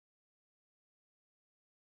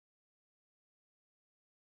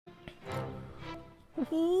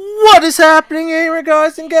What is happening here,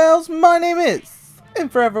 guys and gals? My name is,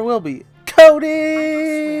 and forever will be, Cody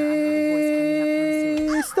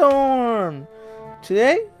Storm.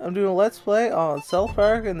 Today, I'm doing a Let's Play on South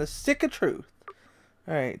Park and the Stick of Truth.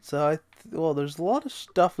 Alright, so well, there's a lot of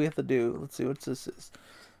stuff we have to do. Let's see what this is.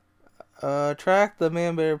 Track the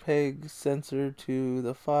man-bear-pig sensor to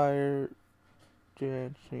the fire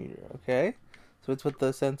generator. Okay, so it's with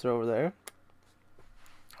the sensor over there.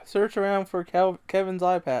 Search around for Kevin's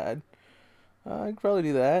iPad. I can probably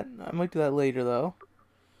do that. I might do that later, though.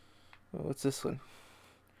 What's this one?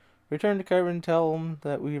 Return to Kevin and tell him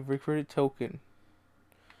that we've recruited Token.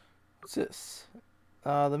 What's this?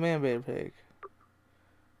 The man-bear-pig.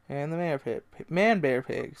 And the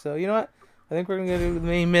man-bear-pig. So, you know what? I think we're going to do the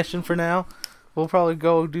main mission for now. We'll probably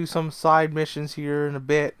go do some side missions here in a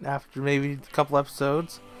bit after maybe a couple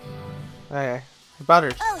episodes. Okay.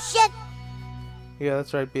 Butters. Oh, shit! Yeah,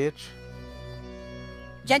 that's right, bitch.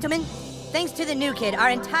 Gentlemen, thanks to the new kid,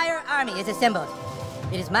 our entire army is assembled.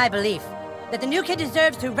 It is my belief that the new kid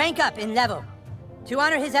deserves to rank up in level. To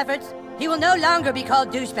honor his efforts, he will no longer be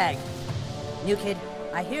called Douchebag. New kid,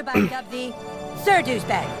 I hereby dub thee Sir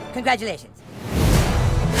Douchebag. Congratulations.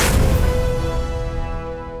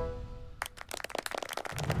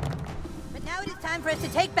 But now it is time for us to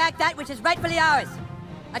take back that which is rightfully ours.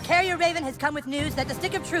 A carrier raven has come with news that the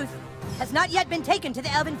Stick of Truth has not yet been taken to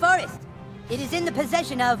the Elven Forest. It is in the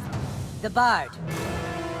possession of the Bard.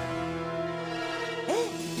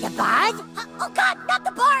 The Bard? Oh god, not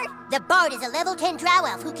the Bard! The Bard is a level 10 drow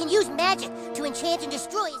elf who can use magic to enchant and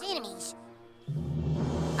destroy his enemies.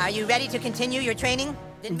 Are you ready to continue your training?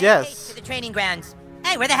 Then make Yes. haste to the training grounds.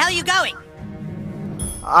 Hey, where the hell are you going?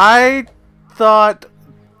 I thought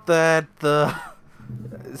that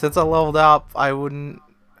since I leveled up, I wouldn't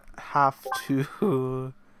have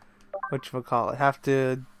to whatchamacallit, have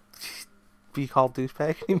to be called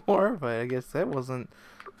Douchebag anymore, but I guess that wasn't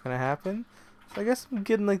gonna happen. So I guess I'm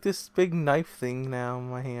getting like this big knife thing now in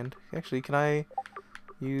my hand. Actually, can I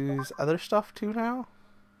use other stuff too now?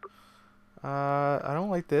 I don't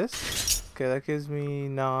like this. Okay, that gives me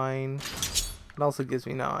 9. It also gives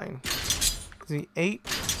me 9. Gives me 8,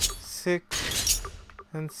 6,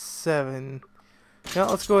 and 7. Yeah,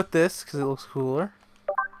 let's go with this because it looks cooler.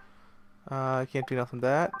 I can't do nothing with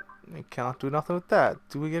that. I cannot do nothing with that.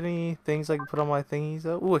 Do we get any things I can put on my thingies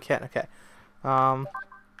though? Ooh, I can. Okay.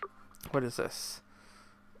 What is this?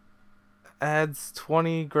 Adds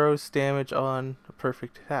 20 gross damage on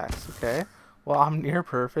perfect attacks. Okay. Well, I'm near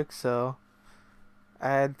perfect, so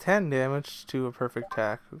add 10 damage to a perfect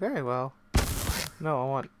attack. Okay, well. No, I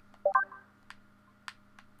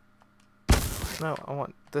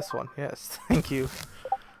want this one. Yes, thank you.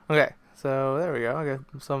 Okay, so there we go. I got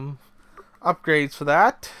some upgrades for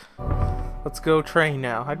that. Let's go train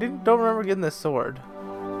now. I don't remember getting this sword.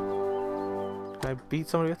 Can I beat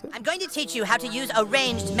somebody with it? I'm going to teach you how to use a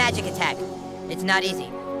ranged magic attack. It's not easy,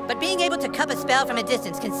 but being able to cup a spell from a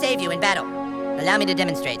distance can save you in battle. Allow me to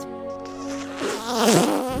demonstrate.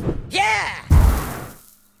 Yeah!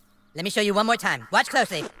 Let me show you one more time. Watch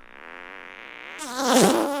closely.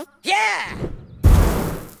 Yeah!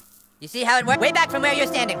 You see how it works? Way back from where you're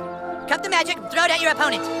standing. Cup the magic, throw it at your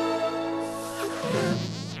opponent.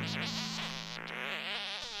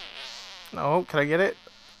 No, can I get it?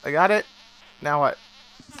 I got it. Now what?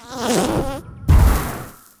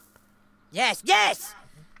 Yes, yes!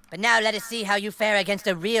 But now let us see how you fare against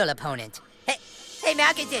a real opponent. Hey,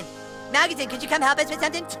 Malkinson! Malkinson, could you come help us with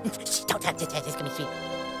something? Shh, don't touch it, it's gonna be sweet.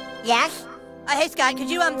 Yes? Hey, Scott, could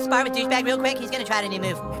you, spar with Douchebag real quick? He's gonna try a new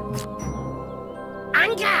move.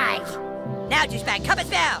 On guard! Now, Douchebag, cup a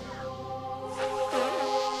spell!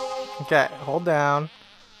 Okay, hold down.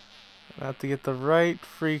 I have to get the right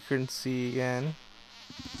frequency again.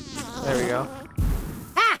 There we go.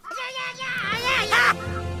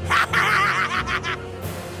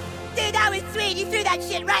 Dude, that was sweet! You threw that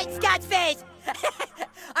shit right in Scott's face!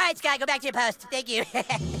 Alright, Scott, go back to your post. Thank you.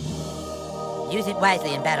 Use it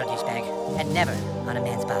wisely in battle, Douchebag, and never on a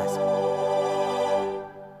man's boss.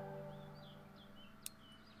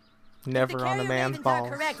 Never on a man's balls.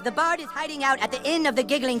 Correct. The Bard is hiding out at the Inn of the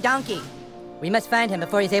Giggling Donkey. We must find him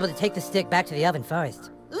before he's able to take the stick back to the Elven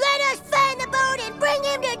Forest. Let us find the Bard and bring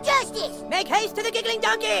him to justice! Make haste to the Giggling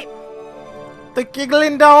Donkey! The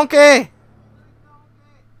giggling donkey!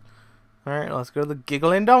 Alright, let's go to the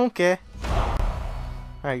giggling donkey.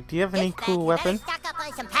 Alright, do you have any cool weapons? Stock up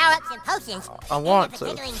on some power-ups and potions. I want to. to.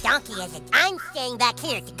 Giggling donkey is it? I'm staying back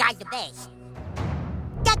here to guard the base.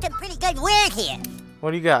 Got some pretty good word here.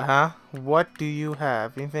 What do you got, huh? What do you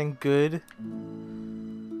have? Anything good?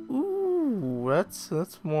 Ooh, that's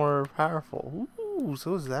more powerful. Ooh,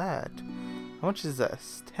 so is that. How much is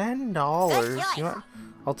this? $10. Good choice. You know what?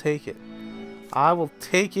 I'll take it. I will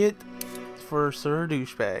take it for Sir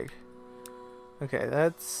Douchebag. Okay,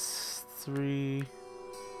 that's 3,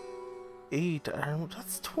 8.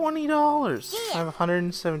 That's $20. I have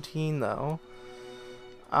 117 though.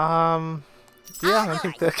 Yeah, I'm gonna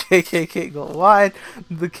take the KKK gold. Why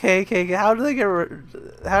the KKK? How do they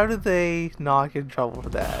how did they not get in trouble for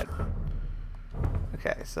that?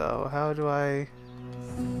 Okay, so how do I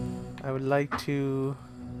would like to.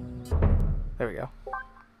 There we go.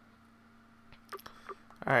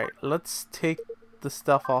 Alright, let's take the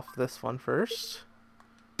stuff off this one first.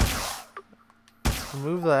 Let's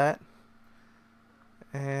remove that.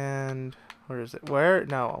 And where is it? Where?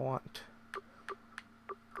 No, I want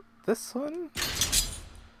this one.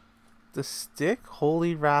 The stick?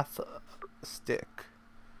 Holy Wrath stick.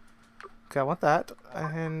 Okay, I want that.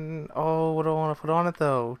 And oh, what do I want to put on it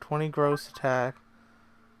though? 20 gross attack.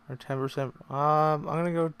 Or 10%. I'm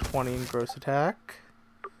gonna go 20 in gross attack.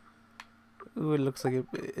 Ooh, it looks like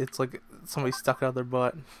it's like somebody stuck out their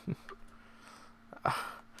butt.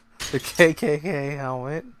 The KKK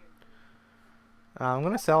helmet. I'm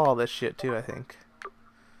gonna sell all this shit too, I think.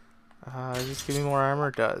 Just give me more armor.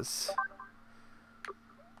 It does.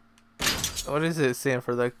 What is it stand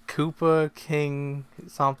for? The Koopa King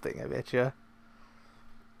something, I bet you.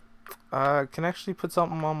 Can I actually put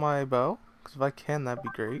something on my bow? Because if I can, that'd be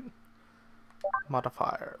great.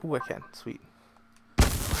 Modifier. Ooh, I can. Sweet.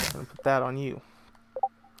 I'm gonna put that on you.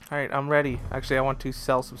 Alright, I'm ready. Actually, I want to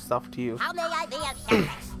sell some stuff to you. How may I be of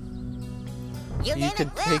service? You can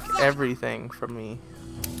take everything from me.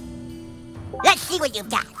 Let's see what you've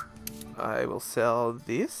got. I will sell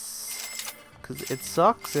this. Because it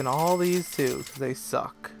sucks, and all these too. Because they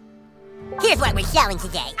suck. Here's what we're selling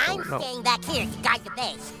today. I'm staying back here to guard the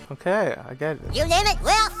base. Okay, I get it. You name it,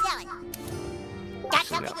 we'll sell it. Got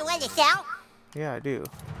something you want to sell? Yeah, I do.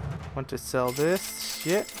 Want to sell this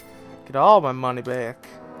shit. Get all my money back.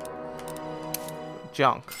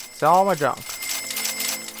 Junk. Sell all my junk.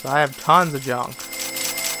 So I have tons of junk.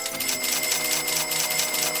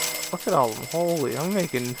 Look at all of them. Holy, I'm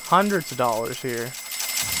making hundreds of dollars here.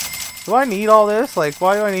 Do I need all this? Like,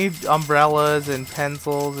 why do I need umbrellas and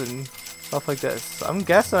pencils and stuff like this? I'm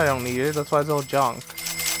guessing I don't need it. That's why it's all junk.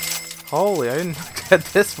 Holy, I didn't get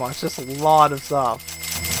this much. Just a lot of stuff.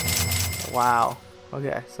 Wow.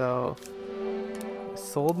 Okay, so I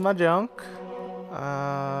sold my junk.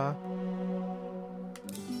 I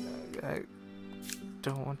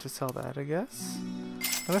don't want to sell that, I guess.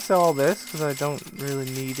 I'm gonna sell all this because I don't really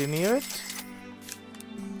need any of it.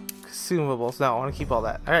 Consumables. No, I want to keep all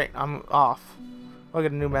that. Alright, I'm off. I'll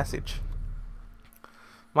get a new message.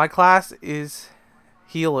 My class is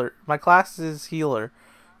healer. My class is healer.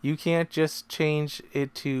 You can't just change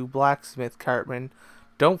it to blacksmith, Cartman.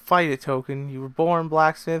 Don't fight it, Token. You were born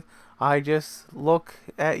blacksmith. I just look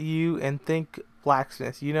at you and think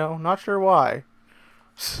blacksmith. You know, not sure why.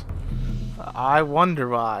 I wonder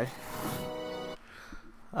why.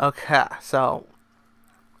 Okay, so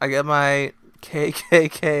I get my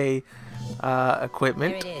KKK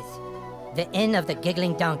equipment. Here it is. The Inn of the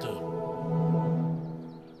Giggling Donkey.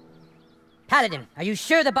 Paladin, are you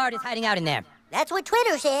sure the bard is hiding out in there? That's what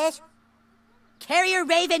Twitter says. Carrier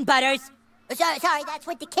Raven, Butters! Sorry, that's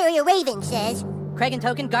what the Carrier Raven says. Craig and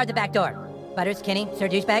Token, guard the back door. Butters, Kenny, Sir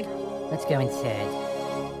Douchebag, let's go inside.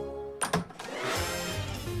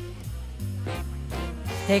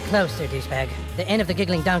 Stay close, Sir Douchebag. The Inn of the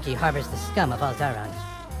Giggling Donkey harbors the scum of all Zarons.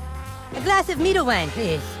 A glass of meadle wine,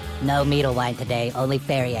 please. No meadle wine today, only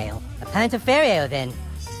fairy ale. A pint of fairy ale, then.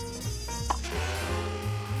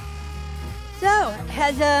 So,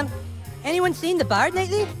 has, anyone seen the bard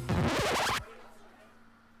lately?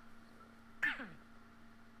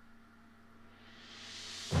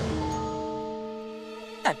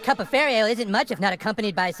 A cup of fairy ale isn't much if not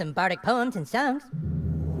accompanied by some bardic poems and songs.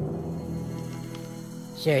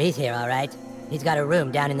 Sure, he's here, all right. He's got a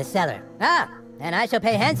room down in the cellar. Ah, and I shall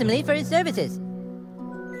pay handsomely for his services.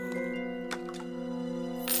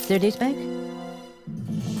 Sir Douchebag?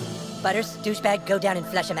 Butters, Douchebag, go down and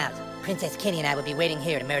flush him out. Princess Kenny and I will be waiting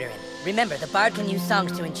here to murder him. Remember, the bard can use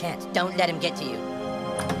songs to enchant. Don't let him get to you.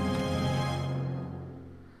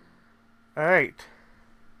 Alright.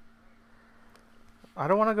 I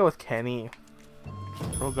don't want to go with Kenny.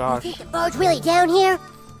 Oh gosh. You think the bard's really down here?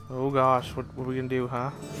 Oh gosh, what are we gonna do, huh?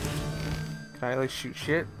 Can I like shoot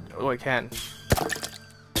shit? Oh, I can.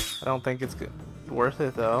 I don't think it's good. Worth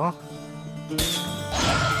it though.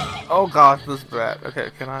 Oh gosh, this is bad. Okay,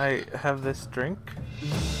 can I have this drink?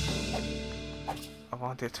 I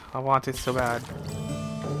want it. I want it so bad.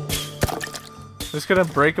 I'm just gonna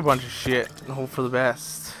break a bunch of shit and hope for the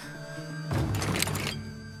best.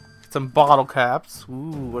 some bottle caps.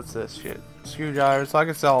 Ooh, what's this shit? Screwdriver, so I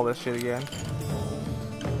can sell all this shit again.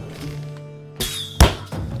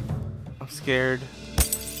 I'm scared.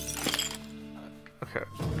 Okay.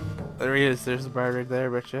 There he is. There's the bird right there,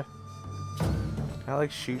 betcha. Can I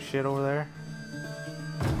like shoot shit over there?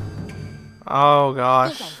 Oh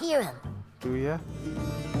gosh. I think I hear him. Do ya?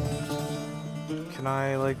 Can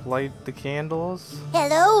I like light the candles?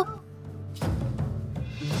 Hello?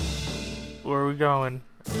 Where are we going?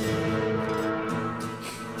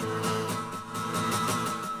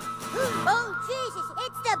 Oh Jesus,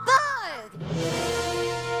 it's the bird!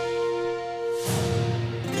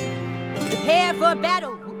 Prepare for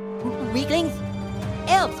battle, weaklings.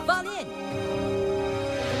 Elves, fall in.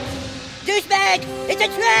 Douchebag! It's a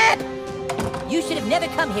trap! You should have never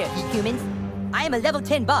come here, you humans. I am a level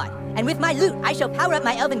 10 bard, and with my loot, I shall power up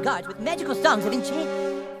my elven guards with magical songs of enchant.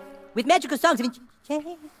 With magical songs of enchant.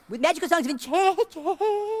 With magical songs of enchant.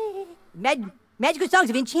 Magical songs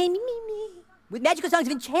of enchant. With magical songs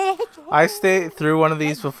of enchant. I stayed through one of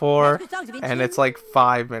these before, and it's like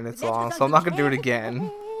 5 minutes long, so I'm not gonna do it again.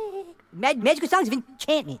 Magical songs of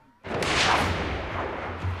enchantment.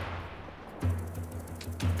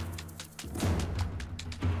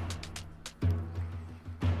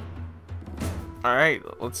 Alright,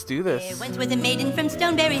 let's do There this. once was a maiden from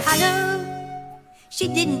Stoneberry Hollow. She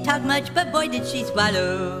didn't talk much, but boy did she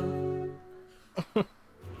swallow.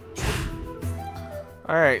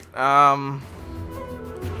 Alright,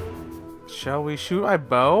 shall we shoot my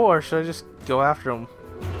bow, or should I just go after him?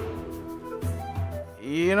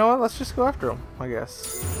 You know what, let's just go after him, I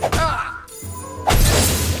guess.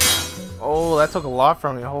 Oh, that took a lot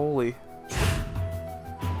from me, holy.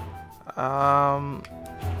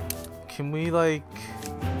 Can we like...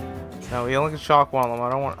 No, we only can shock one of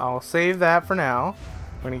them. I'll save that for now.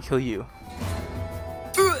 I'm gonna kill you.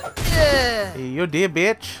 You're dead,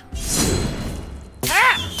 bitch.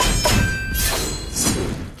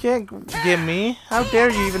 Can't get me. How dare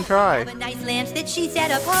you even try? The nice lamps that she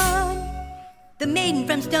sat upon. The maiden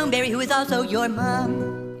from Stoneberry who is also your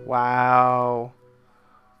mom. Wow.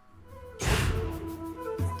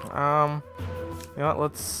 You know what?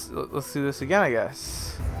 Let's do this again, I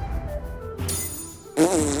guess.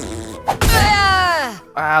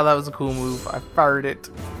 Ah, that was a cool move. I fired it.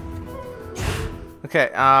 Okay,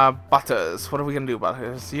 Butters. What are we gonna do,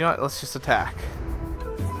 Butters? You know what? Let's just attack.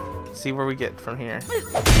 See where we get from here.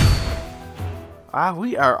 Ah,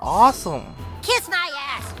 we are awesome. Kiss my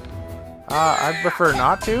ass! I prefer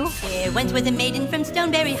not to. There once was a maiden from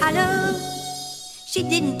Stoneberry Hollow. She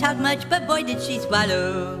didn't talk much, but boy did she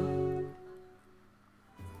swallow.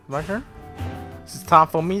 My turn? This is time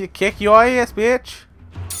for me to kick your ass, bitch.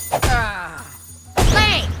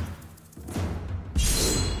 Bang!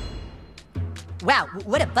 Wow,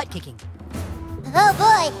 what a butt kicking. Oh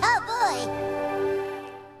boy, oh boy!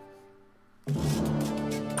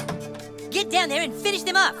 Get down there and finish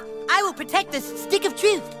them off. I will protect the stick of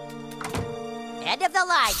truth. End of the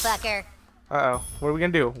line, fucker. Uh-oh. What are we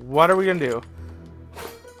gonna do? What are we gonna do?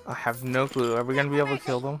 I have no clue. Are we gonna be able to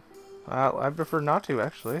kill them? I prefer not to,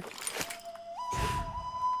 actually.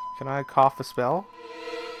 Can I cough a spell?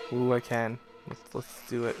 Ooh, I can. Let's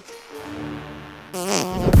do it.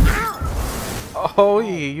 Oh,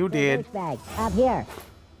 yeah, you did. Up here.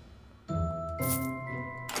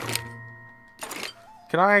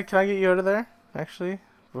 Can I get you out of there? Actually,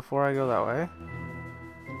 before I go that way.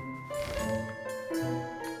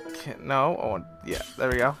 No. Oh, yeah. There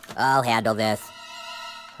we go. I'll handle this.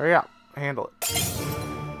 Hurry up. Handle it.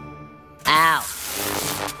 Ow.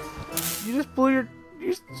 You just blew your...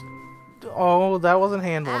 Oh, that wasn't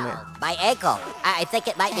handling it. Ow, my ankle. I think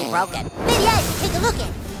it might be broken. Maybe I should take a look at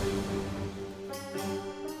it.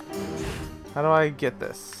 How do I get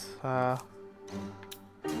this?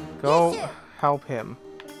 Go Yes, sir. help him.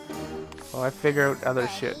 While I figure out other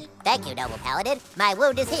shit. Thank you, noble paladin. My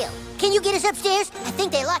wound is healed. Can you get us upstairs? I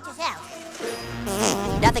think they locked us out.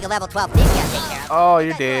 Nothing a level 12 thief can't take care of. Oh,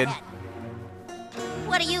 you're dead.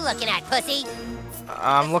 What are you looking at, pussy?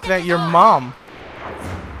 I'm looking at your mom.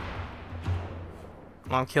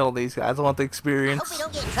 I'll kill these guys. I want the I hope we experience.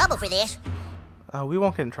 don't get in trouble for this. We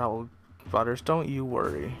won't get in trouble, Butters. Don't you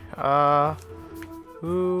worry.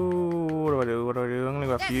 Ooh, what do I do? What do I do? I'm gonna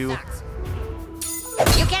go after you. Sucks.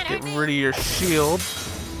 You can't Get hurt me. rid of your shield.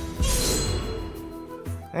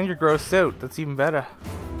 And you're grossed out. That's even better.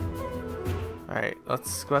 Alright,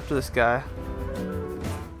 let's go after this guy.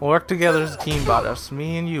 We'll work together as a team, Butters.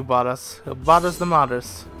 Me and you, Butters. Butters the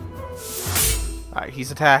Modders. Alright,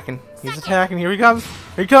 he's attacking. He's attacking. Here he comes.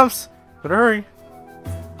 Here he comes. Better hurry.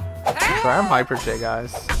 Sorry, I'm hyper today,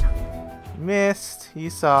 guys. Missed. You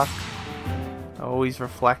suck. Oh, he's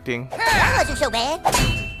reflecting. That wasn't so bad.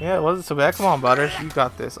 Yeah, it wasn't so bad. Come on, Butters. You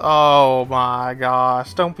got this. Oh my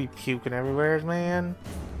gosh. Don't be puking everywhere, man.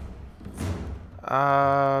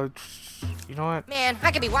 You know what? Man,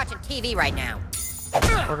 I could be watching TV right now.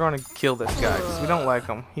 We're going to kill this guy because we don't like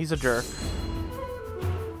him. He's a jerk.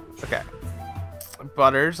 Okay.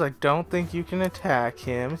 Butters, I don't think you can attack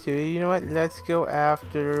him. So you know what? Let's go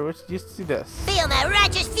after. Let's just do this. Feel my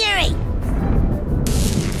righteous fury.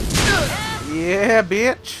 Yeah,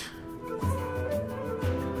 bitch.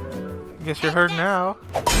 Guess you're hurt now.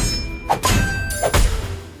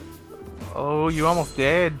 Oh, you almost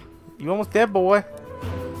dead. You almost dead, boy.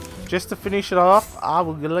 Just to finish it off, I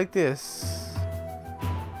will go like this.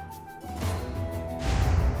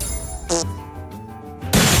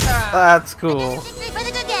 That's cool.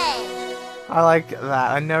 I like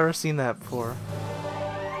that. I've never seen that before.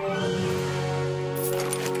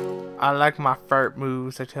 I like my fart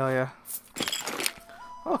moves, I tell ya.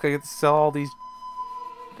 Okay, I get to sell all these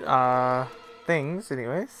things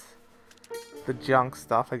anyways. The junk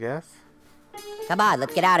stuff, I guess. Come on,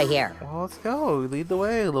 let's get out of here. Well, let's go. Lead the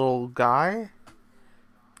way, little guy.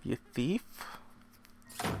 You thief.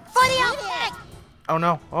 For the outback! Oh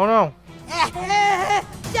no. Oh no.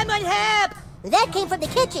 Someone help! That came from the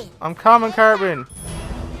kitchen. I'm coming, Carbon.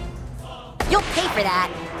 You'll pay for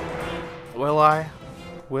that. Will I?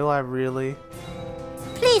 Will I really?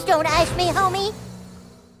 Please don't ice me, homie.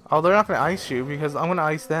 Oh, they're not gonna ice you because I'm gonna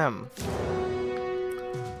ice them.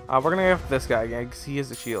 We're gonna go after this guy again because he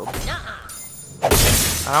has a shield.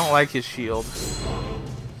 I don't like his shield.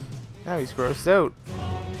 Now he's grossed out.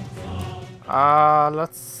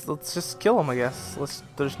 Let's just kill him, I guess.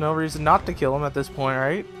 There's no reason not to kill him at this point,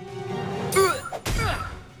 right?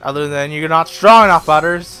 Other than you're not strong enough,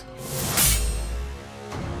 Butters.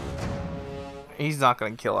 He's not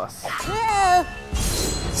gonna kill us.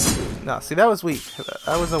 No, see, that was weak.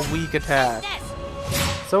 That was a weak attack.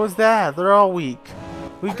 So is that. They're all weak.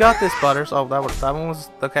 We got this, Butters. Oh, that one was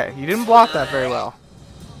okay. You didn't block that very well.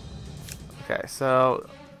 Okay, so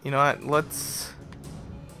you know what? Let's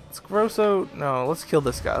gross out. No, let's kill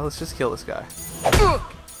this guy. Let's just kill this guy.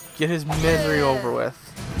 Get his misery over with.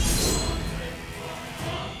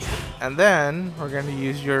 And then we're going to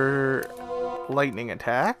use your lightning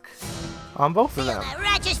attack on both of them. My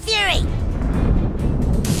righteous fury.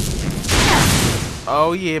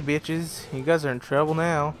 Oh yeah, bitches. You guys are in trouble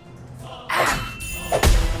now.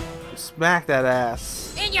 Smack that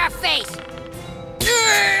ass. In your face.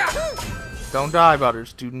 Don't die,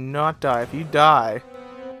 Butters. Do not die. If you die,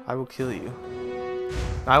 I will kill you.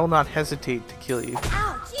 I will not hesitate to kill you.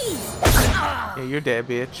 Ow, jeez. Yeah, you're dead,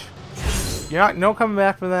 bitch. You're not no coming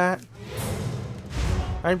back from that.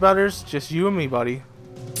 Alright, Butters, just you and me, buddy.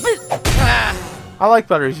 I like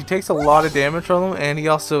Butters. He takes a lot of damage from him, and he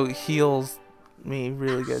also heals me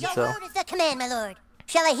really good. Your So word is the command, my lord.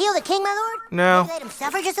 Shall I heal the king, my lord? no, Let him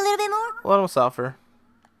suffer just a little bit more? let him suffer.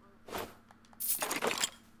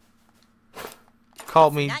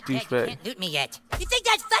 Call me Not dead, you douchebag. can't loot me yet. You think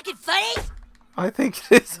that's fucking funny? I think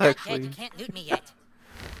it is Not dead, actually. you can't loot me yet.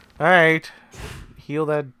 Alright. Heal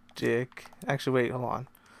that dick. Actually, wait, hold on.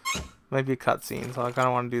 Might be a cutscene, so I kind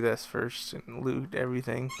of want to do this first and loot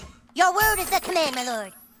everything. Your word is the command, my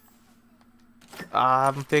lord.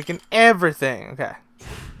 I'm taking everything. Okay.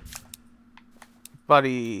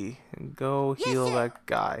 Buddy, go Yes, heal sir. that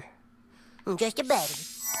guy. I'm just a buddy.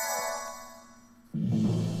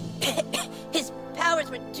 His powers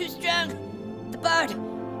were too strong. The bard,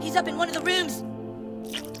 he's up in one of the rooms.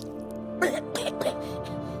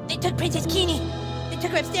 They took Princess Keene. They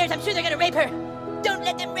took her upstairs. I'm sure they're gonna rape her. Don't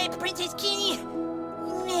let them rape Princess Keene.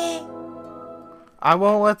 I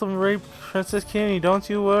won't let them rape Princess Kenny. Don't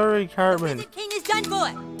you worry, Cartman. The king is done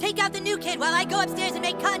for. Take out the new kid while I go upstairs and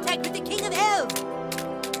make contact with the king of elves.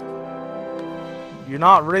 You're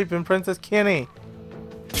not raping Princess Kenny.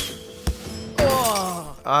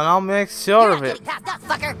 Oh. And I'll make sure You're of not it. getting past that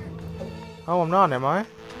fucker. Oh, I'm not, am I?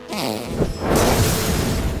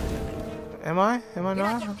 Am I? Am I You're not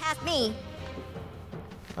not? getting past me.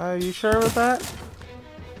 Are you sure with that?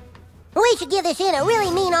 We should give this in a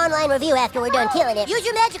really mean online review after we're done killing it. Use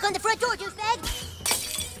your magic on the front door, douchebag.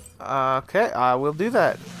 Okay, I will do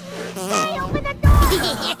that. Hey, open the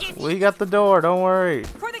door! We got the door, don't worry.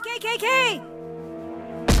 For the KKK!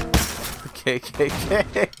 The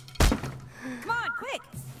KKK. Come on, quick!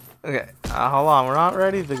 Okay, hold on, we're not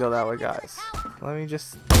ready to go that way, guys. Let me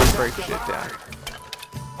just break shit down.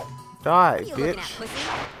 Die, What are you looking at, bitch. pussy?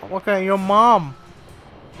 I'm looking at your mom.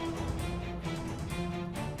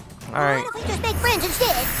 Alright, What if we just make friends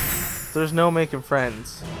instead? there's no making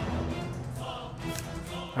friends.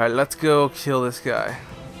 Alright, let's go kill this guy.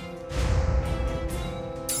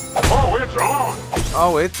 It's on!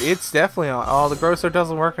 Oh, it's definitely on. Oh, the grocer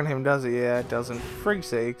doesn't work on him, does it? Yeah, it doesn't. Freak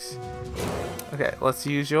sakes. Okay, let's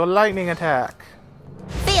use your lightning attack.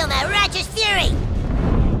 Feel my righteous fury!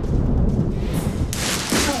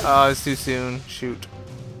 Oh, it's too soon. Shoot.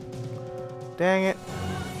 Dang it.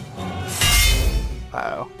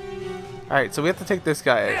 Uh-oh. Alright, so we have to take this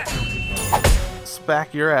guy out.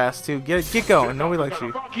 Spack your ass, too. Get going. Nobody likes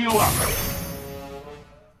you. Fuck you up!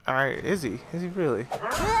 Alright, is he? Is he really?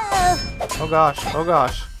 Whoa! Oh gosh. Oh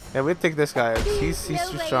gosh. Yeah, we have to take this guy out. He's too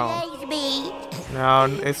Nobody strong. likes me. No,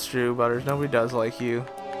 it's true, Butters. Nobody does like you.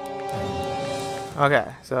 Okay,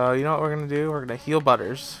 so you know what we're gonna do? We're gonna heal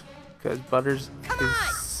Butters. Because Butters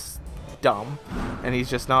is dumb. And he's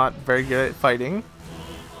just not very good at fighting.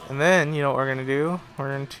 And then, you know what we're gonna do? We're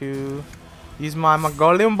going to use my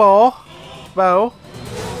Mongolian bow.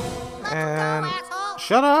 And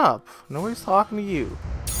shut up. Nobody's talking to you.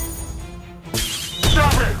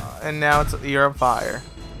 Stop it! And now you're on fire.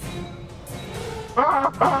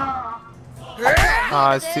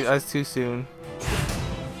 Ah, it's too soon.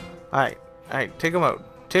 Alright, take him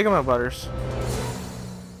out. Take him out, Butters.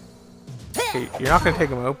 Okay, you're not gonna take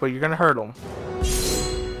him out, but you're gonna hurt him.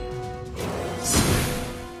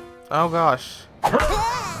 Oh gosh.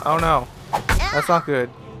 Oh no. That's not good.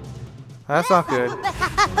 That's not good.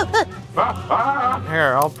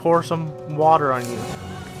 Here, I'll pour some water on you.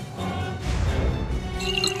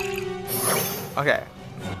 Okay.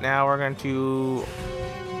 Now we're going to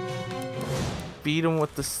beat him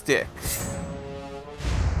with the stick.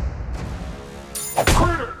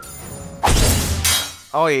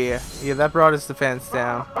 Oh yeah. Yeah, that brought his defense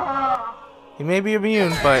down. He may be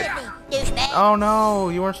immune, but... Oh no,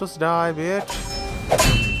 you weren't supposed to die, bitch.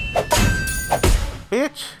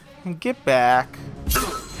 Bitch, get back.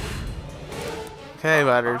 Okay,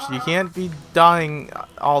 Butters, you can't be dying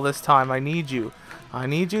all this time. I need you. I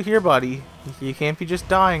need you here, buddy. You can't be just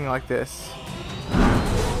dying like this.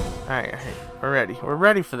 Alright, we're ready. We're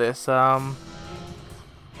ready for this.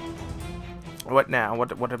 What now?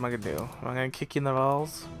 What am I gonna do? Am I gonna kick you in the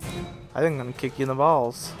balls? I think I'm gonna kick you in the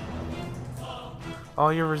balls. Oh,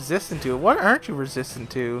 you're resistant to it. What aren't you resistant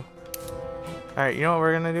to? Alright, you know what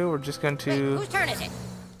we're gonna do? We're just going to... Wait, whose turn is it?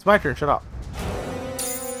 It's my turn, shut up.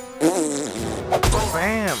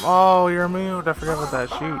 Bam! Oh, you're immune. I forgot about that.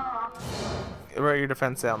 Shoot. Write your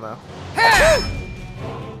defense down, though.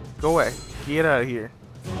 Go away. Get out of here.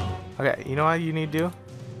 Okay, you know what you need to do?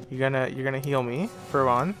 You're gonna heal me, for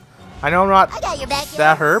one. I know I'm not I got your back,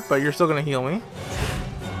 that hurt, but you're still gonna heal me.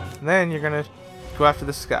 And then you're gonna go after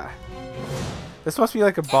this guy. This must be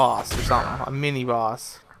like a boss or something. A mini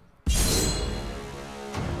boss.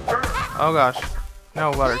 Oh gosh.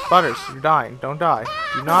 No, Butters. Butters, you're dying. Don't die.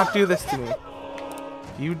 Do not do this to me.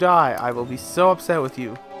 If you die, I will be so upset with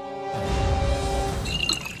you.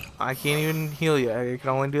 I can't even heal you. I can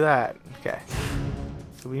only do that. Okay.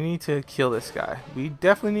 So we need to kill this guy. We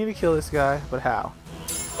definitely need to kill this guy, but how?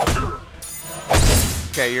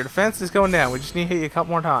 Okay, your defense is going down. We just need to hit you a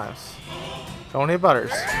couple more times. Don't hit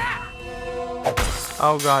Butters.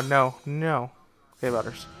 Oh god, no. No. Okay,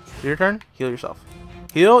 Butters. Your turn. Heal yourself.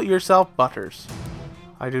 Heal yourself, Butters.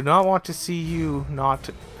 I do not want to see you not...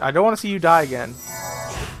 I don't want to see you die again.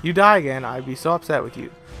 You die again, I'd be so upset with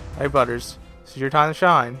you. Hey, Butters. This is your time to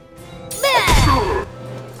shine.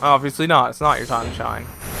 Obviously not. It's not your time to shine.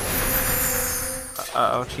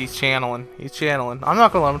 Uh-oh, he's channeling. He's channeling. I'm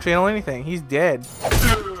not gonna let him channel anything. He's dead.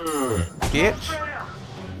 Bitch.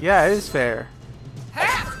 Yeah, it is fair.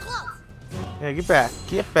 Yeah, get back.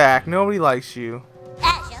 Get back. Nobody likes you.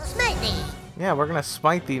 I shall smite thee. Yeah, we're gonna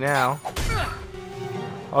smite thee now.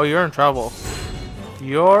 Oh, you're in trouble.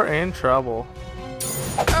 You're in trouble.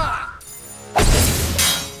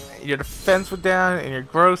 Your defense went down and you're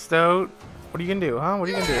grossed out. What are you gonna do, huh? What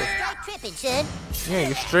are you gonna do? Straight tripping, son. Yeah,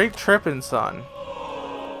 you're straight tripping, son.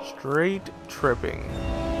 Straight tripping.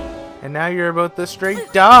 And now you're about to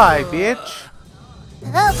straight die, bitch.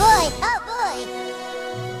 Oh boy, oh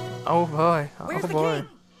boy. Oh boy. Where's Oh the boy. king?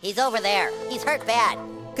 He's over there. He's hurt bad.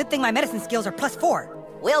 Good thing my medicine skills are +4.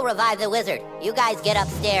 We'll revive the wizard. You guys get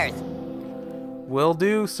upstairs. Will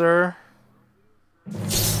do, sir.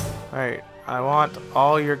 Alright, I want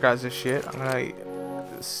all your guys' shit. I'm gonna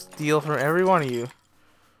steal from every one of you.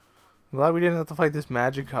 I'm glad we didn't have to fight this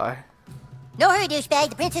magic guy. No hurry, douchebag.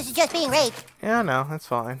 The princess is just being raped. Yeah, no, that's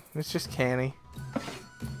fine. It's just canny.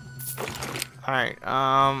 Alright,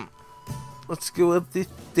 let's go up the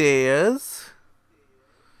stairs.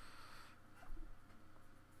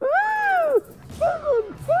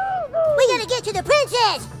 We gotta get to the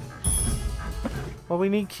princess! Well, we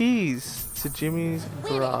need keys to Jimmy's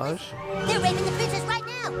Wait a minute, garage. They're raping the princess right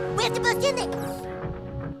now! We have to bust in there!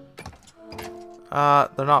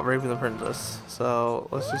 They're not raping the princess, so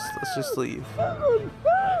let's just leave. Can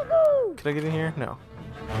I get in here? No.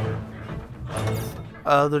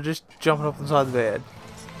 They're just jumping up inside the bed.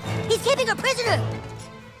 He's keeping a prisoner!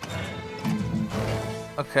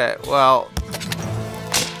 Okay, well,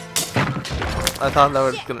 I thought that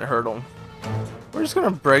was gonna hurt him. We're just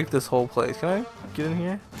gonna break this whole place. Can I get in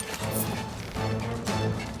here?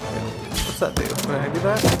 What's that do? Can I do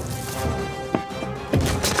that?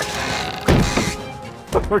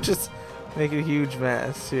 We're just making a huge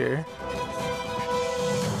mess here.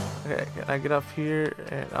 Okay, can I get up here?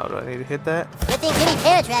 And oh, do I need to hit that? Good thing Kitty's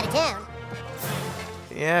parents are out of town.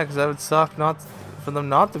 Yeah, because that would suck for them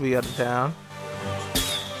not to be out of town.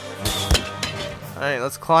 Alright,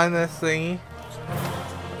 let's climb this thingy.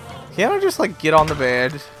 Can't I just like get on the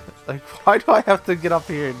bed? Like, why do I have to get up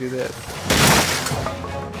here and do this?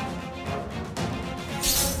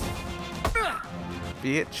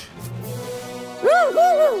 Bitch.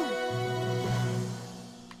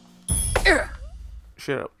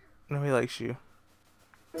 Shut up. Nobody likes you.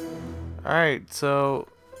 Alright, so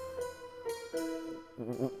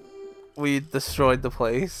we destroyed the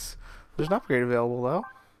place. There's an upgrade available though.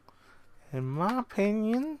 In my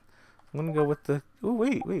opinion, I'm gonna go with the. Oh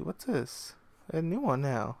wait, what's this? A new one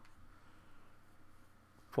now.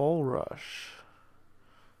 Bull Rush.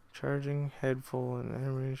 Charging head full and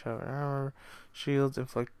enemy shot armor. Shields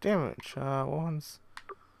inflict damage. One's.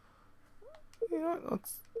 You know what?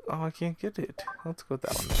 Let's. Oh, I can't get it. Let's go with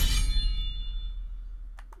that one.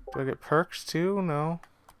 Do I get perks too? No.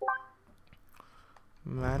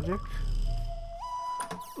 Magic.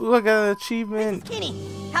 Ooh, I got an achievement. Kenny,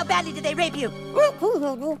 how badly did they rape you?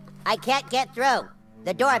 I can't get through.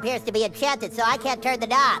 The door appears to be enchanted, so I can't turn the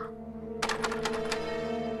knob.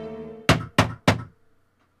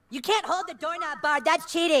 You can't hold the doorknob, Bard.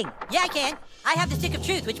 That's cheating. Yeah, I can. I have the stick of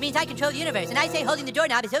truth, which means I control the universe, and I say holding the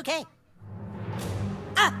doorknob is okay.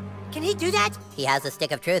 Ah, can he do that? He has the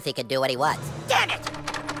stick of truth. He can do what he wants. Damn it!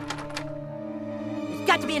 There's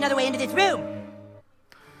got to be another way into this room.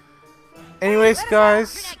 Anyways,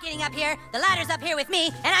 guys. You're not getting up here. The ladder's up here with me,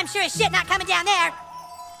 and I'm sure as shit not coming down there.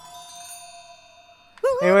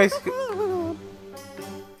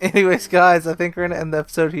 Anyways, guys, I think we're gonna end the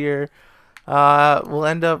episode here. We'll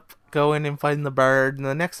end up going and fighting the bird in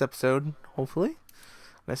the next episode, hopefully.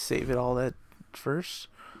 I'm gonna save it all that first.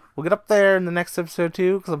 We'll get up there in the next episode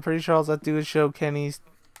too, because I'm pretty sure all I have to do is show Kenny's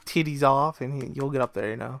titties off, and you'll get up there,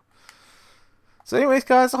 you know. So anyways,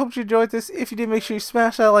 guys, I hope you enjoyed this. If you did, make sure you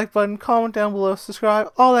smash that like button, comment down below,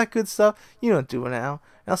 subscribe, all that good stuff. You know what to do now.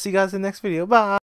 And I'll see you guys in the next video. Bye!